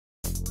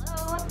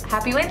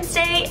Happy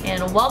Wednesday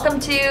and welcome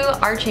to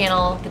our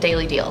channel, The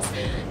Daily Deals.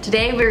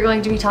 Today we're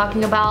going to be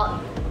talking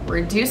about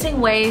reducing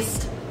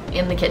waste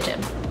in the kitchen.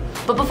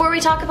 But before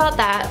we talk about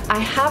that, I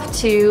have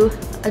to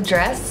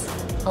address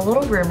a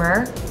little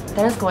rumor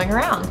that is going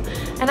around.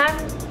 And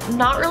I'm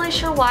not really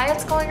sure why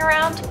it's going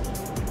around,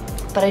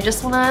 but I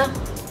just wanna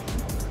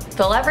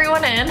fill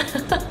everyone in.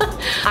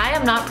 I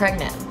am not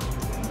pregnant.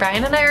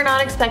 Brian and I are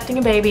not expecting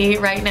a baby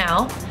right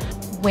now.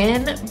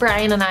 When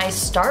Brian and I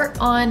start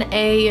on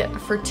a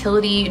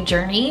fertility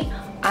journey,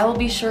 I will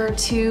be sure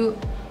to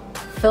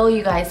fill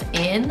you guys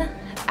in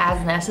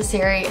as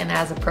necessary and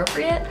as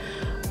appropriate.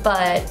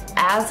 But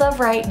as of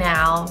right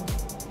now,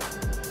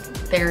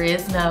 there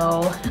is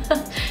no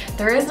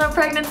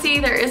pregnancy,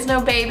 there is no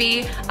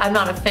baby. I'm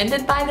not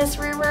offended by this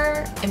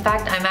rumor. In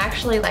fact, I'm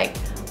actually like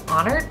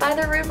honored by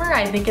the rumor.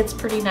 I think it's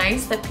pretty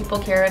nice that people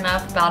care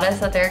enough about us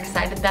that they're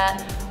excited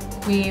that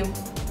we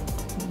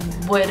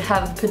would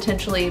have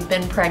potentially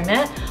been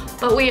pregnant,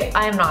 but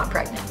I am not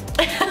pregnant.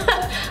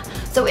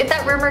 So if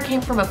that rumor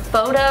came from a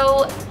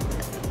photo,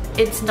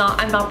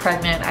 I'm not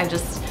pregnant. I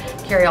just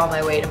carry all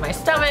my weight in my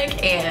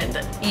stomach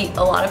and eat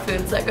a lot of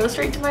foods that go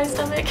straight to my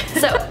stomach.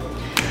 So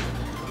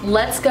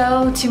let's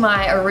go to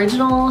my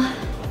original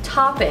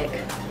topic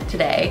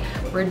today,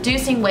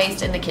 reducing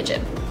waste in the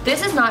kitchen.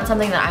 This is not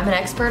something that I'm an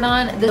expert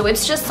on, though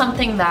it's just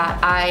something that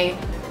I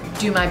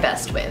do my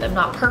best with. I'm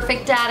not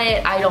perfect at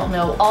it. I don't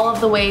know all of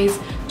the ways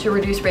to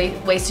reduce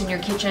waste in your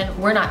kitchen.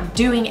 We're not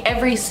doing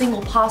every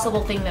single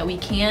possible thing that we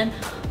can,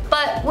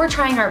 but we're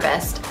trying our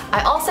best.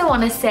 I also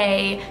want to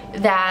say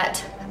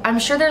that I'm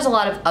sure there's a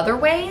lot of other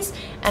ways,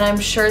 and I'm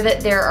sure that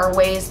there are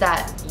ways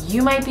that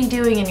you might be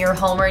doing in your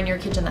home or in your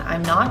kitchen that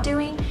I'm not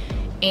doing.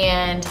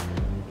 And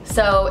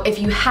so if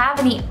you have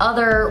any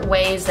other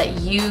ways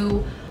that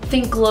you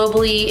think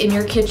globally in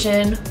your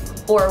kitchen,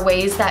 or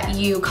ways that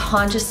you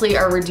consciously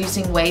are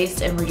reducing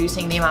waste and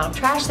reducing the amount of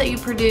trash that you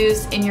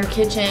produce in your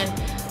kitchen,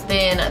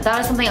 then that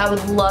is something I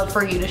would love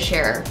for you to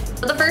share.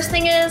 But the first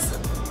thing is,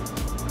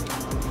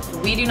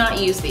 we do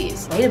not use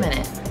these. Wait a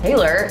minute,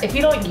 Taylor, if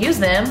you don't use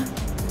them,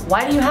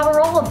 why do you have a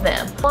roll of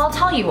them? Well, I'll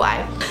tell you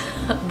why.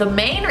 The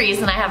main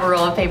reason I have a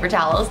roll of paper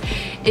towels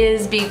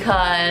is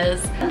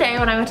because one day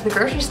when I went to the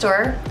grocery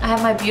store, I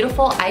have my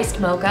beautiful iced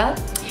mocha,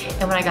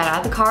 and when I got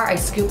out of the car, I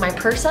scooped my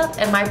purse up,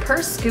 and my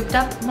purse scooped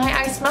up my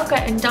iced mocha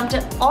and dumped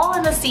it all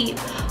in the seat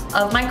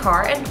of my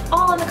car and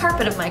all on the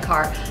carpet of my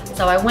car.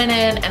 So I went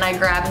in and I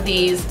grabbed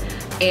these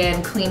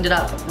and cleaned it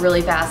up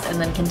really fast and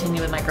then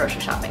continued with my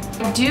grocery shopping.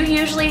 I do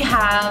usually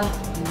have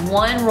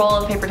one roll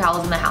of paper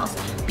towels in the house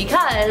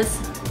because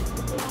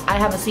I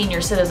have a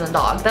senior citizen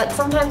dog that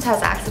sometimes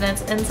has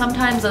accidents, and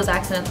sometimes those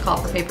accidents call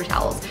for paper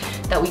towels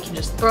that we can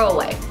just throw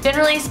away.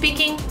 Generally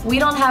speaking, we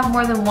don't have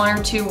more than 1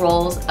 or 2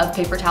 rolls of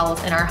paper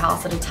towels in our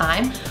house at a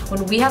time.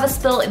 When we have a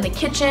spill in the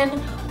kitchen,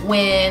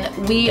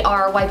 when we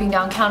are wiping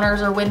down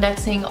counters or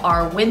Windexing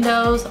our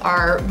windows,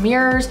 our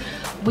mirrors,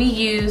 we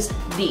use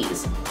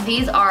these.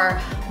 These are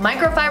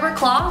Microfiber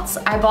Cloths.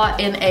 I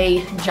bought in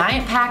a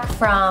giant pack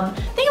from, I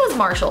think it was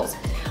Marshall's.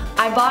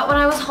 I bought when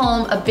I was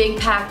home a big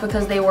pack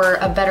because they were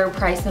a better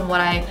price than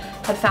what I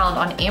had found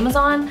on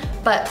Amazon,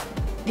 but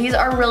these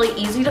are really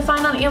easy to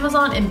find on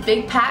Amazon in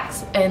big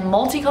packs and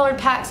multicolored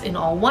packs in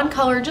all one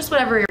color, just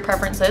whatever your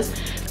preference is.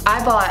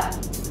 I bought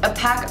a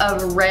pack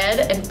of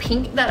red and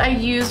pink that I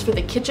use for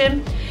the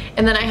kitchen,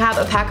 and then I have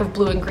a pack of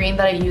blue and green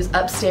that I use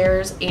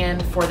upstairs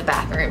and for the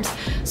bathrooms,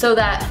 so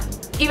that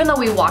even though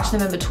we wash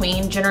them in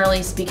between,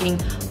 generally speaking,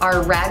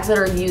 our rags that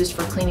are used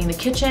for cleaning the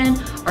kitchen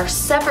are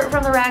separate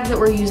from the rags that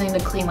we're using to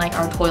clean like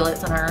our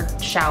toilets and our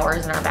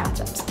showers and our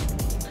bathtubs.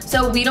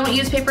 So we don't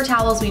use paper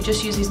towels, we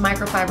just use these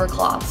microfiber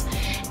cloths.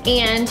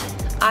 And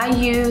I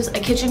use a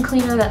kitchen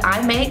cleaner that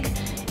I make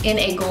in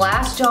a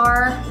glass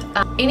jar.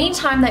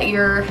 Anytime that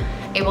you're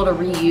able to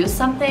reuse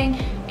something,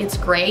 it's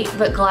great,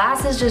 but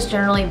glass is just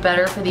generally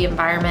better for the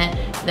environment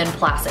than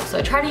plastic. So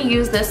I try to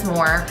use this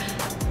more.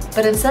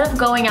 But instead of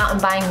going out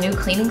and buying new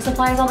cleaning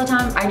supplies all the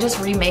time, I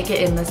just remake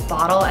it in this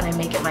bottle and I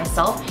make it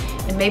myself.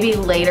 And maybe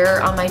later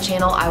on my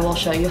channel, I will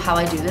show you how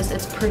I do this.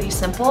 It's pretty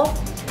simple,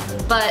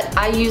 but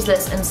I use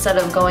this instead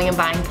of going and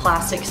buying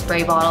plastic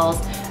spray bottles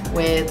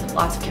with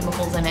lots of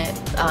chemicals in it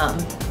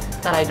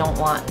that I don't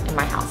want in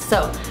my house.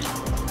 So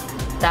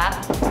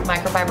that,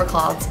 microfiber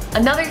cloths.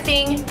 Another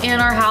thing in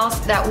our house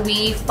that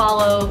we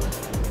follow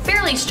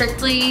fairly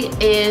strictly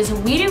is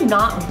we do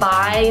not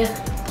buy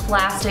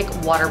plastic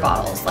water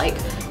bottles, like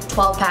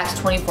 12 packs,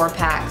 24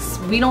 packs.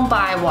 We don't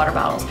buy water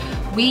bottles.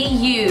 We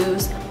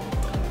use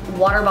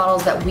water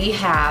bottles that we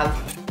have.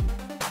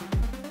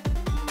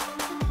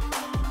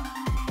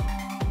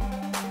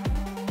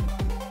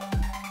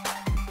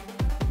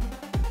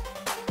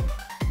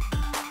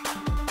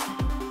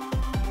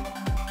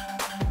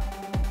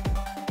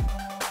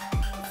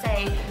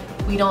 Say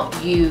we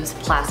don't use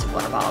plastic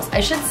water bottles. I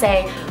should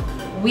say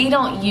we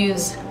don't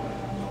use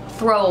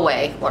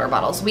throwaway water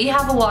bottles. We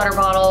have a water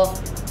bottle,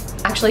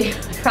 actually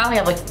we probably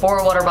have like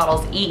 4 water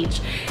bottles each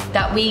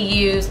that we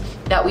use,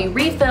 that we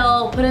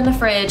refill, put in the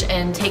fridge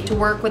and take to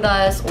work with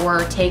us,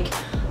 or take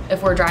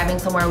if we're driving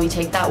somewhere, we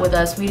take that with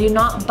us. We do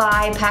not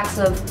buy packs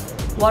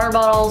of water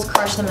bottles,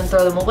 crush them and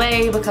throw them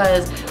away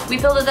because we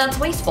feel that that's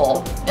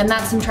wasteful and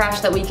that's some trash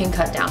that we can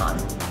cut down on.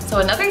 So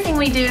another thing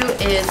we do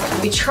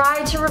is we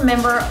try to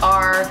remember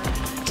our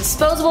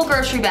disposable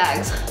grocery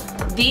bags.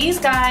 These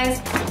guys,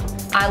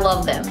 I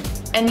love them.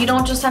 And you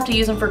don't just have to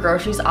use them for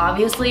groceries,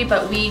 obviously,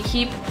 but we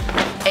keep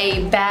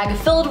a bag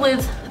filled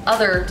with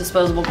other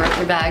disposable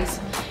grocery bags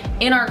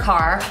in our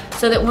car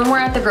so that when we're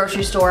at the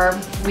grocery store,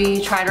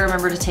 we try to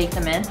remember to take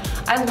them in.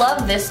 I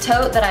love this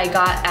tote that I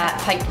got at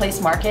Pike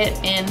Place Market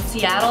in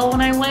Seattle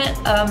when I went.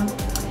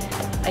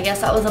 I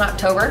guess that was in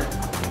October.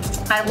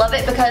 I love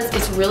it because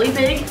it's really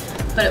big,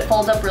 but it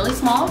folds up really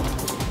small.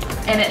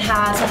 And it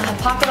has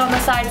a pocket on the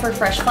side for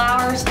fresh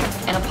flowers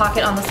and a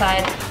pocket on the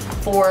side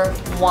for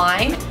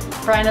wine.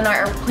 Brian and I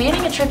are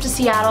planning a trip to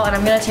Seattle, and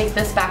I'm gonna take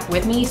this back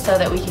with me so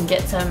that we can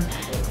get some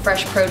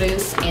fresh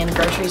produce and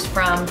groceries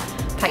from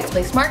Pike's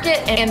Place Market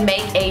and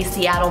make a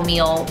Seattle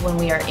meal when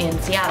we are in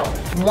Seattle.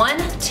 One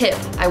tip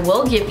I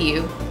will give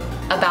you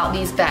about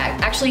these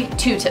bags, actually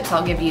 2 tips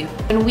I'll give you.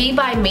 When we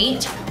buy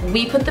meat,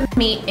 we put the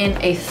meat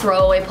in a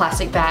throwaway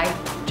plastic bag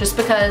just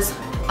because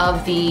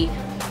of the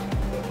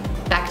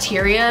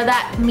bacteria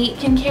that meat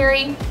can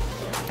carry.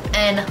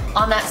 And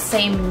on that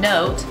same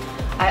note,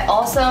 I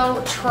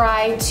also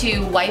try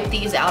to wipe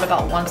these out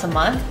about once a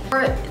month,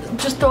 or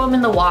just throw them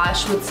in the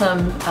wash with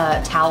some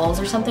towels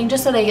or something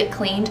just so they get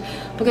cleaned,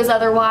 because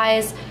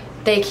otherwise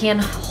they can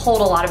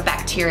hold a lot of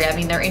bacteria. I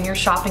mean, they're in your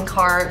shopping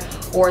cart,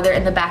 or they're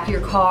in the back of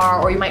your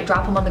car, or you might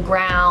drop them on the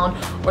ground,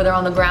 or they're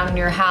on the ground in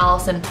your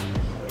house, and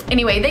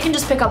anyway, they can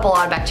just pick up a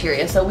lot of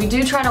bacteria. So we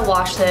do try to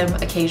wash them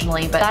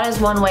occasionally, but that is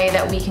one way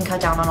that we can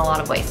cut down on a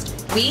lot of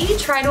waste. We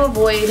try to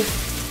avoid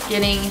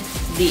getting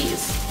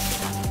these.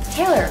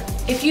 Taylor,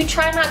 if you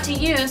try not to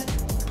use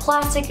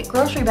plastic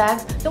grocery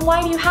bags, then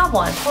why do you have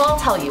one? Well, I'll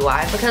tell you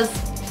why, because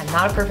I'm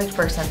not a perfect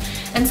person.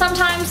 And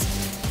sometimes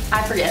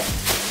I forget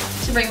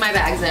to bring my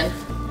bags in.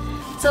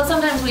 So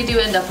sometimes we do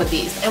end up with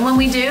these. And when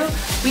we do,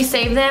 we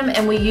save them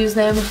and we use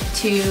them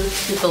to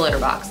keep the litter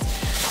box.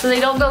 So they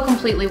don't go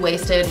completely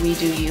wasted. We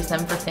do use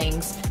them for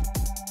things.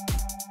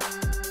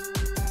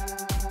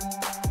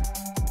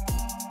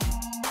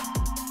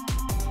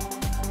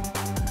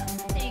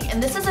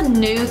 And this is a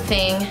new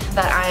thing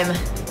that I'm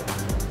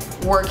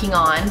working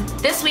on.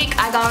 This week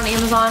I got on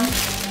Amazon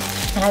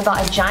and I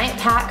bought a giant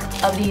pack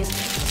of these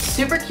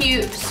super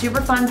cute,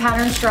 super fun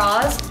pattern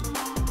straws.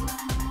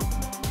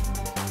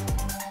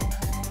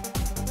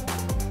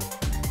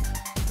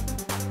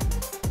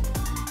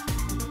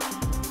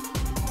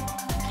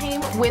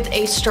 Came with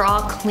a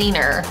straw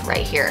cleaner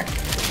right here.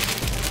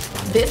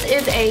 This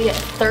is a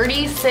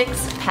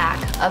 36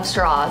 pack of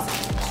straws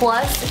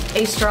plus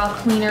a straw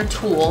cleaner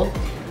tool.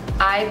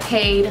 I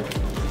paid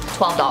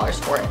 $12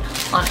 for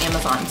it on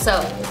Amazon.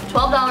 So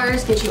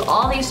 $12 gets you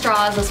all these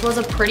straws. This was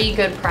a pretty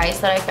good price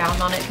that I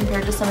found on it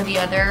compared to some of the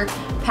other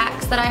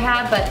packs that I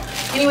had. But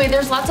anyway,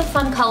 there's lots of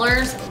fun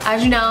colors.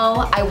 As you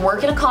know, I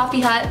work in a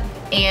coffee hut,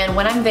 and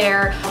when I'm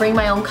there, I bring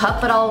my own cup,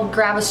 but I'll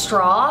grab a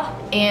straw,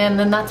 and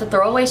then that's a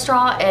throwaway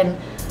straw, and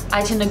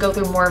I tend to go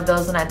through more of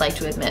those than I'd like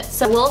to admit.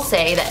 So I will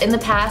say that in the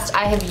past,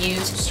 I have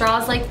used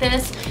straws like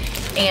this,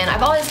 and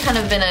I've always kind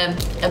of been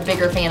a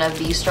bigger fan of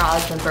these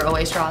straws than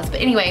throwaway straws.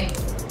 But anyway,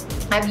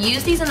 I've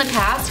used these in the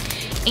past,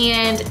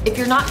 and if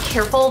you're not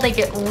careful, they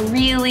get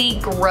really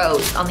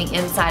gross on the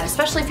inside,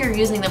 especially if you're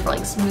using them for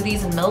like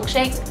smoothies and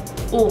milkshakes.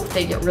 Oh,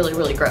 they get really,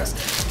 really gross.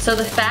 So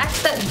the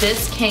fact that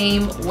this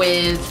came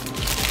with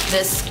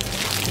this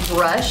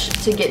brush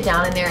to get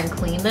down in there and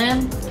clean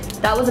them,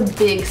 that was a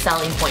big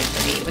selling point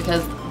for me,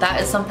 because that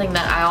is something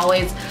that I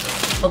always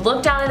would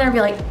look down in there and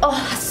be like, oh,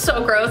 that's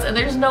so gross, and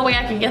there's no way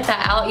I can get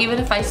that out even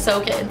if I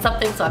soak it in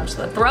something, so I'm just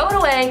gonna throw it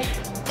away.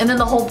 And then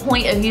the whole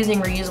point of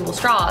using reusable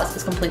straws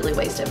is completely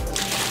wasted.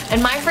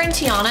 And my friend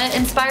Tiana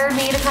inspired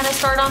me to kind of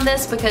start on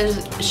this,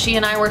 because she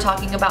and I were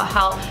talking about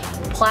how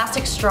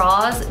plastic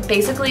straws,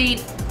 basically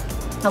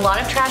a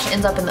lot of trash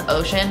ends up in the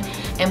ocean,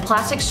 and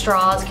plastic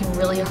straws can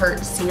really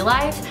hurt sea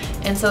life.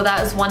 And so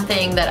that is one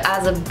thing that,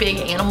 as a big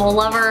animal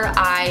lover,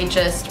 I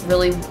just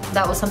really,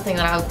 that was something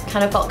that I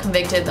kind of felt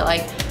convicted that,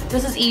 like,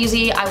 this is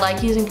easy, I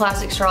like using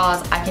plastic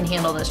straws, I can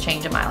handle this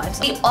change in my life.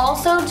 We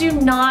also do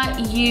not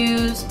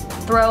use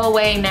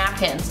throwaway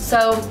napkins.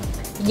 So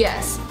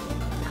yes,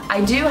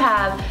 I do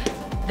have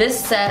this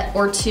set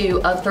or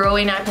two of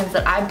throwaway napkins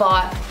that I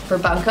bought for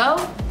Bunko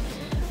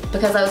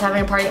because I was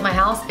having a party at my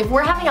house. If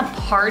we're having a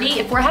party,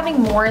 if we're having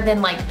more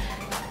than like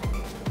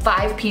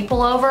 5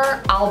 people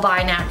over, I'll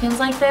buy napkins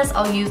like this,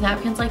 I'll use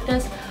napkins like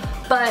this.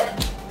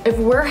 But if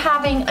we're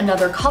having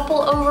another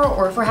couple over,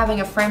 or if we're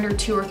having a friend or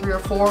 2 or 3 or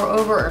 4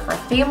 over, or if our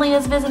family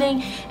is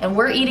visiting and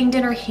we're eating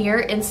dinner here,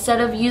 instead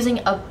of using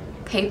a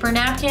paper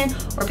napkin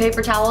or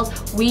paper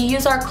towels, we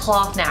use our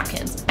cloth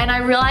napkins. And I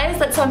realize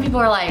that some people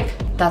are like,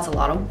 that's a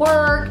lot of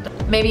work.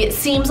 Maybe it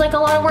seems like a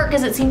lot of work,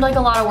 because it seemed like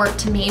a lot of work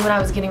to me when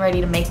I was getting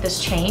ready to make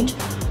this change.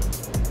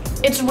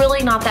 It's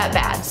really not that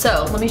bad.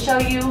 So let me show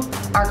you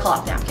our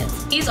cloth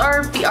napkins. These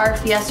are our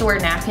Fiesta Wear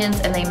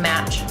napkins, and they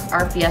match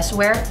our Fiesta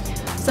Wear.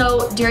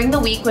 So during the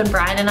week when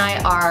Brian and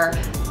I are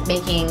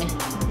making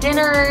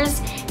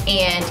dinners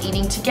and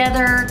eating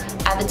together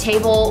at the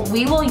table,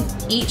 we will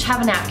each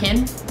have a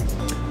napkin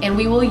and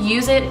we will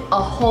use it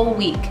a whole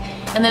week.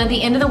 And then at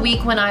the end of the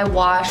week when I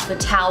wash the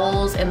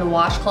towels and the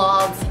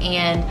washcloths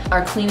and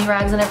our cleaning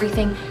rags and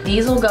everything,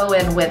 these will go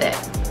in with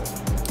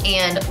it.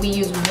 And we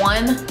use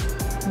one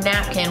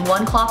napkin,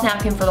 one cloth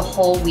napkin for the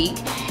whole week,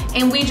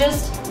 and we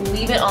just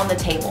leave it on the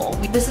table.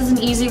 This is an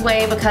easy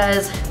way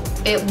because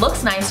it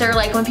looks nicer.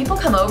 Like when people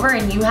come over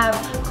and you have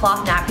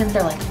cloth napkins,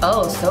 they're like,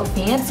 oh, so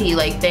fancy.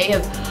 Like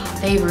they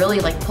really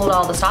like pulled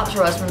all the stops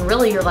for us, when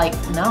really you're like,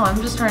 no, I'm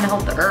just trying to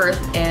help the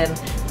earth and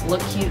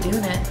look cute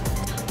doing it.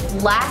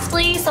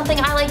 Lastly, something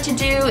I like to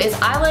do is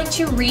I like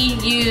to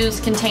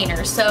reuse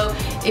containers. So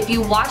if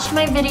you watched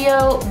my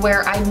video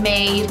where I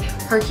made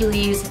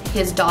Hercules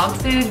his dog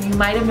food, you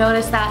might have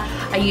noticed that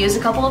I use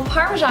a couple of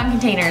Parmesan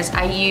containers.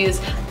 I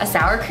use a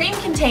sour cream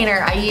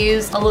container. I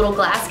use a little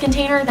glass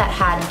container that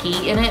had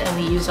ghee in it,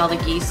 and we used all the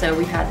ghee, so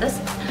we had this.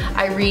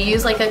 I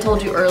reuse, like I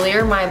told you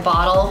earlier, my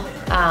bottle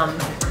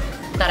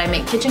that I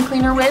make kitchen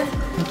cleaner with.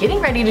 I'm getting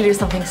ready to do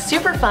something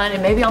super fun,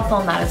 and maybe I'll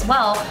film that as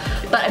well,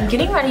 but I'm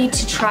getting ready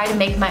to try to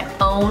make my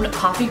own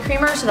coffee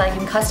creamer so that I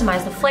can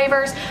customize the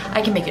flavors.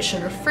 I can make it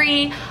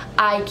sugar-free.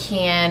 I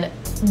can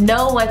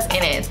know what's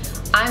in it.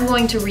 I'm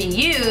going to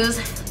reuse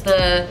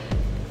the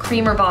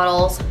creamer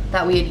bottles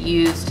that we had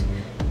used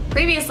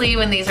previously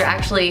when these are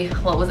actually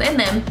what was in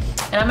them,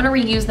 and I'm gonna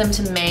reuse them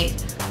to make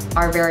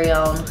our very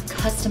own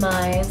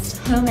customized,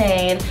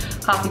 homemade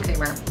coffee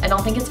creamer. I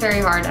don't think it's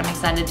very hard. I'm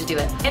excited to do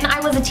it. And I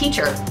was a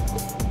teacher.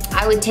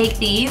 I would take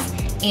these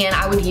and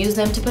I would use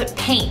them to put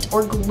paint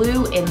or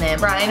glue in them.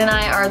 Brian and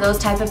I are those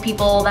type of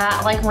people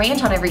that like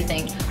ranch on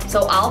everything.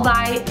 So I'll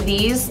buy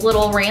these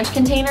little ranch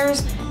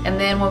containers, and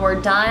then when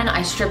we're done,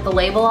 I strip the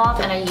label off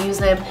and I use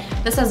them.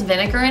 This has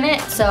vinegar in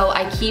it, so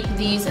I keep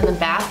these in the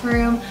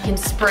bathroom. You can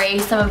spray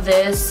some of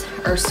this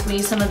or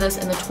squeeze some of this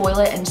in the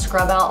toilet and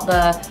scrub out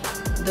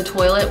the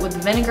toilet with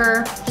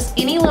vinegar. Just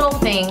any little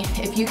thing,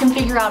 if you can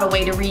figure out a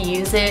way to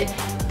reuse it,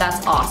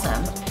 that's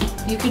awesome.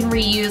 You can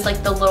reuse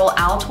like the little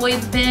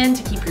Altoids bin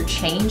to keep your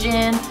change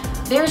in.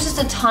 There's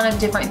just a ton of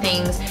different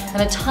things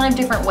and a ton of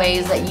different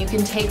ways that you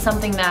can take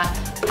something that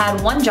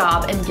had one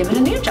job and give it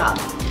a new job.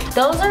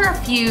 Those are a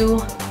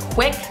few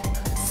quick,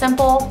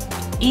 simple,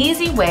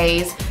 easy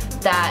ways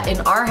that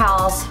in our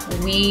house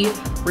we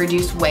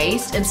reduce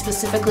waste, and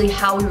specifically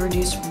how we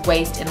reduce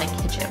waste in the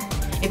kitchen.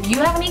 If you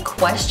have any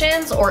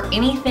questions or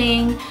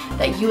anything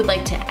that you would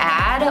like to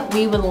add,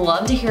 we would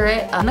love to hear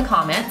it in the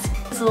comments.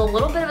 This is a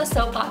little bit of a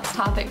soapbox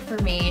topic for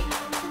me.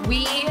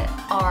 We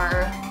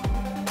are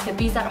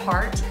hippies at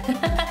heart.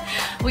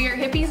 We are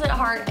hippies at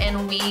heart,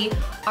 and we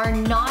are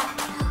not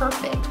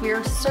perfect. We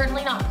are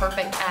certainly not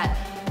perfect at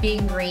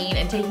being green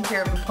and taking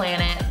care of the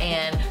planet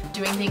and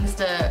doing things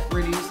to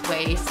reduce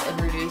waste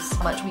and reduce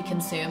how much we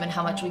consume and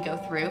how much we go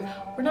through.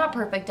 We're not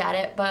perfect at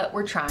it, but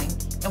we're trying,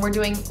 and we're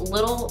doing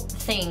little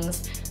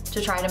things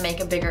to try to make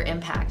a bigger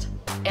impact.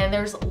 And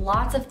there's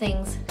lots of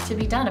things to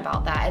be done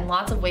about that, and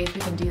lots of ways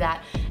we can do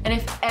that. And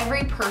if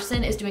every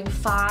person is doing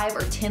 5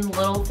 or 10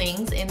 little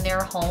things in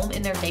their home,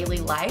 in their daily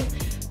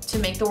life, to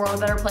make the world a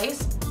better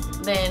place,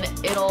 then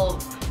it'll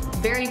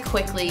very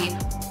quickly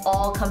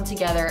all come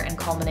together and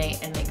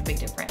culminate and make a big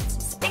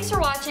difference. Thanks for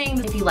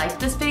watching. If you liked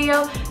this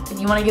video, if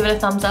you want to give it a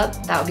thumbs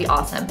up, that would be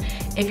awesome.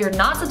 If you're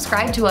not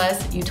subscribed to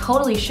us, you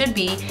totally should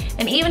be.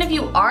 And even if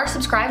you are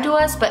subscribed to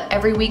us, but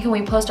every week when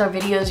we post our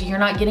videos, you're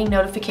not getting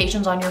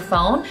notifications on your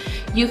phone,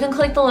 you can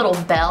click the little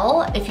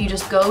bell. If you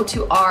just go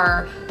to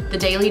The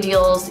Daily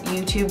Deals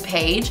YouTube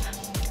page,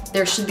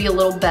 there should be a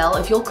little bell.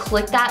 If you'll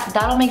click that,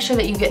 that'll make sure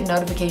that you get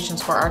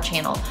notifications for our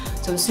channel.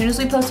 So as soon as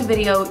we post a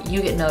video,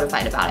 you get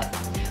notified about it.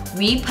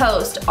 We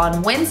post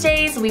on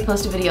Wednesdays, we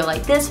post a video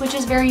like this, which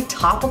is very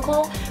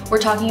topical. We're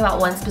talking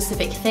about one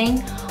specific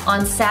thing.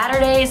 On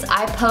Saturdays,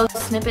 I post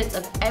snippets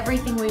of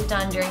everything we've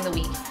done during the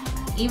week.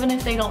 Even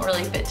if they don't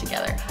really fit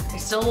together, I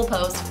still will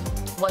post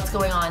what's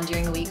going on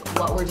during the week,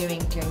 what we're doing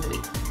during the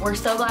week. We're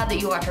so glad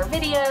that you watch our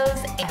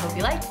videos, and I hope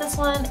you liked this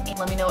one, and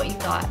let me know what you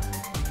thought.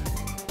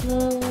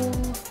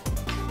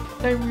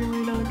 I'm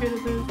really not good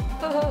at this.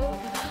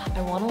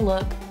 I wanna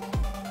look.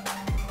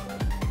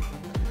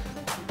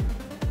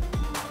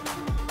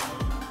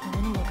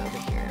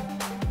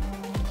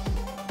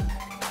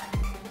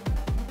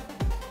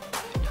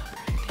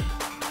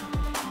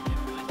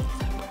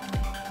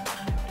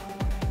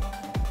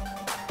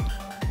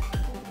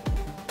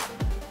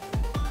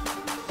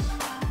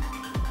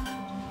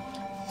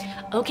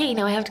 Okay,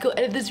 now I have to go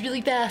edit this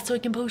really fast so I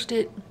can post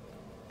it.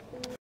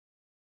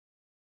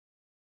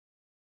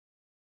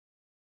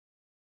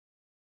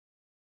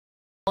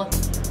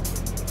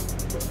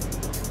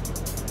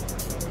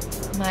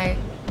 My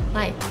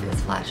light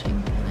is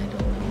flashing and I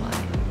don't know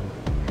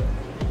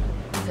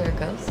why. Is there a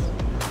ghost?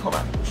 Hold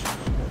on.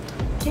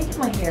 Can't get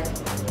my hair.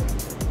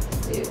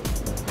 Dude.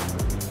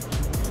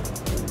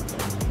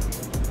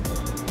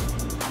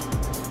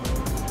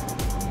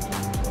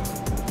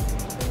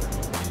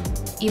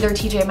 Either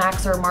TJ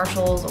Maxx or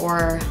Marshalls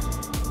or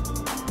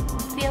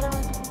what's the other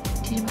one?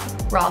 peanut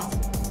butter? Ross.